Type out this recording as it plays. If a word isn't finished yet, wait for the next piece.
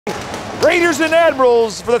Raiders and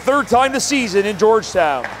Admirals for the third time this season in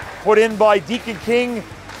Georgetown. Put in by Deacon King.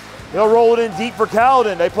 He'll roll it in deep for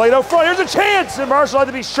Caledon. They play it out front. Here's a chance, and Marshall had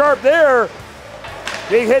to be sharp there.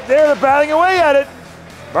 Big hit there, they're batting away at it.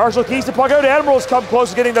 Marshall keeps the puck out. Admirals come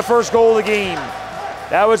close to getting the first goal of the game.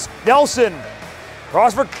 That was Nelson.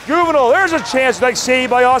 Cross for Juvenile. There's a chance. Nice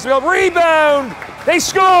save by Austin. Rebound. They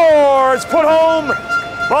score. It's put home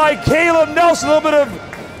by Caleb Nelson. A little bit of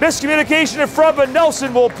miscommunication in front, but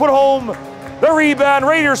Nelson will put home the rebound.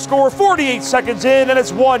 Raiders score 48 seconds in, and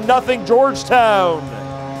it's 1-0 Georgetown.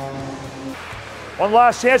 One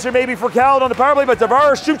last chance here maybe for Caledon on the power play, but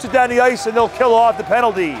Tavares shoots it down the ice, and they'll kill off the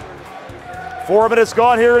penalty. 4 minutes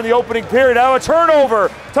gone here in the opening period. Now a turnover.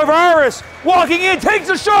 Tavares walking in, takes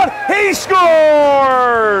a shot. He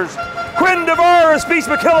scores! Quinn Tavares beats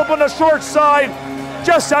McKillop on the short side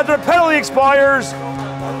just after the penalty expires.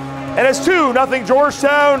 And it's 2-0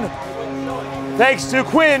 Georgetown, thanks to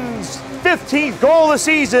Quinn's 15th goal of the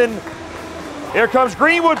season. Here comes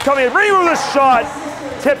Greenwood coming in. Greenwood with a shot,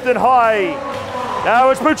 tipped and high. Now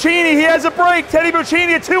it's Buccini, he has a break. Teddy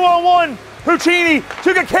Buccini, a 2-on-1. Buccini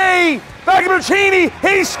to Kakay, back to Buccini,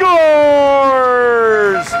 he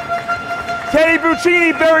scores! Teddy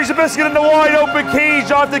Buccini buries the biscuit in the wide open cage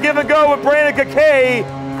off the give and go with Brandon Kakay,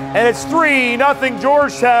 and it's 3-0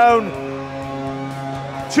 Georgetown.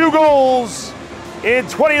 2 goals in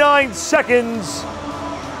 29 seconds,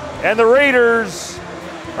 and the Raiders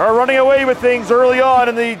are running away with things early on,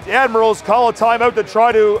 and the Admirals call a timeout to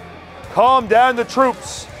try to calm down the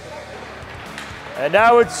troops. And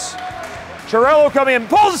now it's Chirello coming in,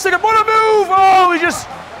 pulls the stick up, what a move! Oh, he just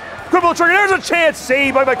couldn't pull the trigger. There's a chance,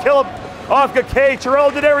 saved by McKillop off Kakay. Chirello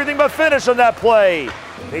did everything but finish on that play.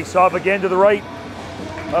 Face off again to the right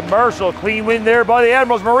of Marshall. Clean win there by the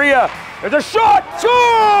Admirals. Maria, there's a shot,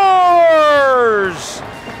 scores!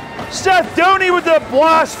 Seth Downey with the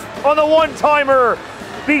blast on the one-timer.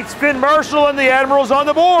 Beats Finn Marshall, and the Admirals on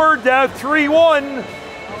the board, down 3-1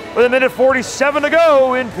 with 1:47 to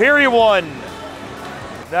go in period 1.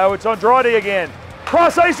 Now it's Andrade again.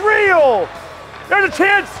 Cross ice reel. There's a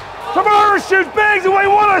chance. Tavares shoots, bangs away.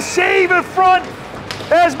 What a save in front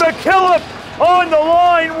as McKillop on the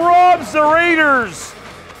line robs the Raiders.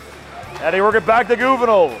 And they work it back to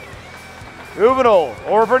Juvenile. Juvenile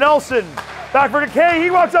over for Nelson. Back for Kakay.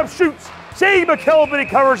 He walks up, shoots. Save McKillop, and he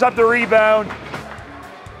covers up the rebound.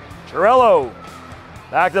 Chirello.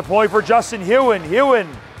 Back to the point for Justin Hewen. Hewen.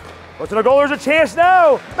 What's in the goal? There's a chance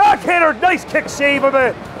now. Backhander. Nice kick save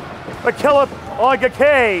by McKillop on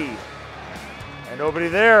Kakay. And nobody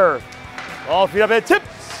there. All feet up and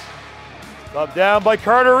tips. Up down by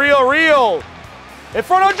Carter Reel. Reel. In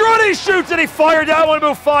front of Andrade, shoots, and he fired that one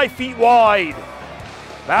about 5 feet wide.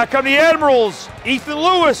 Back come the Admirals. Ethan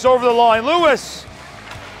Lewis over the line. Lewis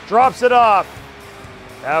drops it off.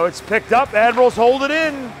 Now it's picked up. Admirals hold it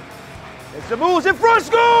in. It's the moves in front,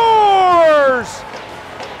 scores!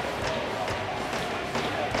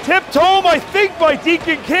 Tipped home, I think, by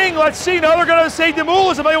Deacon King. Let's see, now they're going to say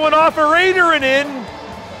DeMoulis. It might went off a Raider and in.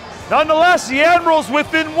 Nonetheless, the Admirals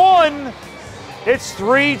within 1. It's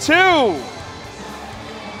 3-2.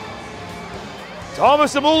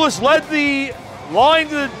 Thomas DeMoulis led the line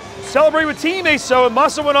to celebrate with teammates, so it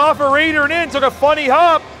must have went off a Raider and in. Took a funny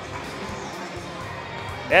hop.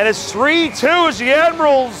 And it's 3-2 as the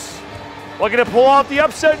Admirals looking to pull off the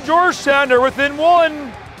upset in Georgetown. They're within 1.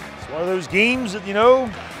 It's one of those games that, you know,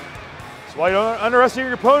 that's why you don't underestimate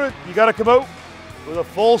your opponent. You got to come out with a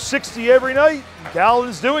full 60 every night. And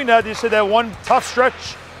Caledon's doing that. They just had that one tough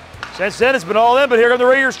stretch. Since then, it's been all in, but here come the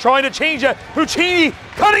Raiders trying to change that. Buccini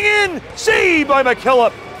cutting in, saved by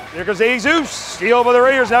McKillop. Here comes Jesus, steal by the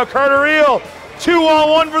Raiders. Now Carter Reel,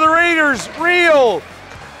 2-on-1 for the Raiders. Reel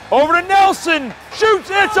over to Nelson, shoots,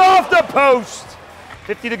 it's off the post.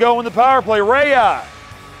 50 to go in the power play. Rhea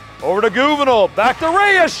over to Juvenile, back to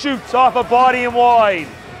Rhea, shoots off a body and wide.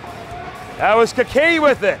 That was Kakay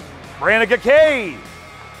with it. Brandon Kakay.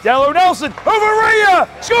 Dello Nelson over Rhea,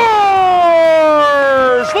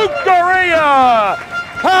 scores! Luke Rhea,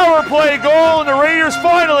 power play goal, and the Raiders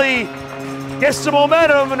finally get some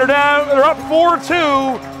momentum, and they're up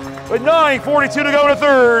 4-2 with 9:42 to go in the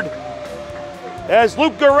third. As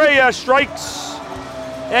Luke Rhea strikes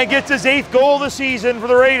and gets his 8th goal of the season for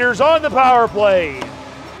the Raiders on the power play.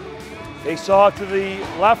 Face off to the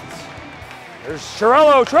left. There's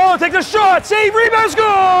Chirello. Chirello takes a shot, save, rebound,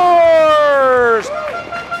 scores!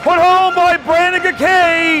 Put home by Brandon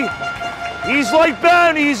Kakay. He's like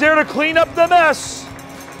bounty. He's there to clean up the mess.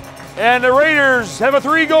 And the Raiders have a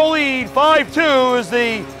 3-goal lead, 5-2, as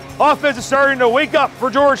the offense is starting to wake up for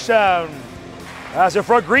Georgetown. As in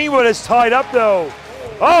front, Greenwood is tied up though.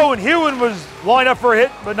 Oh, and Hewen was lined up for a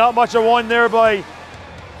hit, but not much of one there by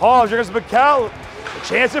Hobbs. Here comes McCall. A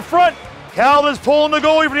chance in front. Caledon's pulling the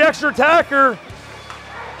goalie for the extra attacker.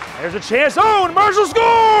 There's a chance. Oh, and Marshall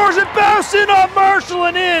scores! It bounced in off Marshall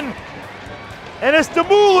and in. And it's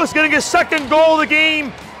Demoulas getting his second goal of the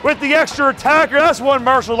game with the extra attacker. That's one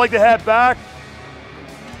Marshall would like to have back.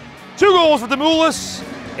 2 goals for Demoulas.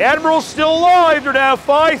 Admirals still alive. They're now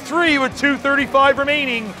 5-3 with 2:35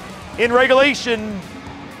 remaining in regulation.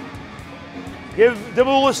 Give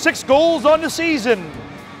Demoulas 6 goals on the season.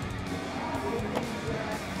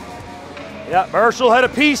 Yeah, Marshall had a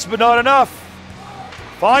piece, but not enough.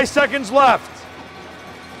 5 seconds left.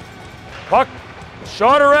 Puck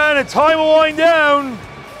shot around and time will wind down.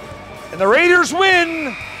 And the Raiders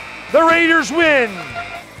win. The Raiders win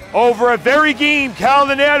over a very game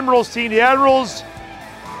Caledon Admirals team. The Admirals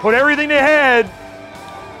put everything they had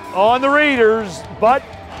on the Raiders, but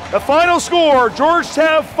the final score,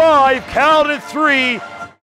 Georgetown 5, Caledon 3.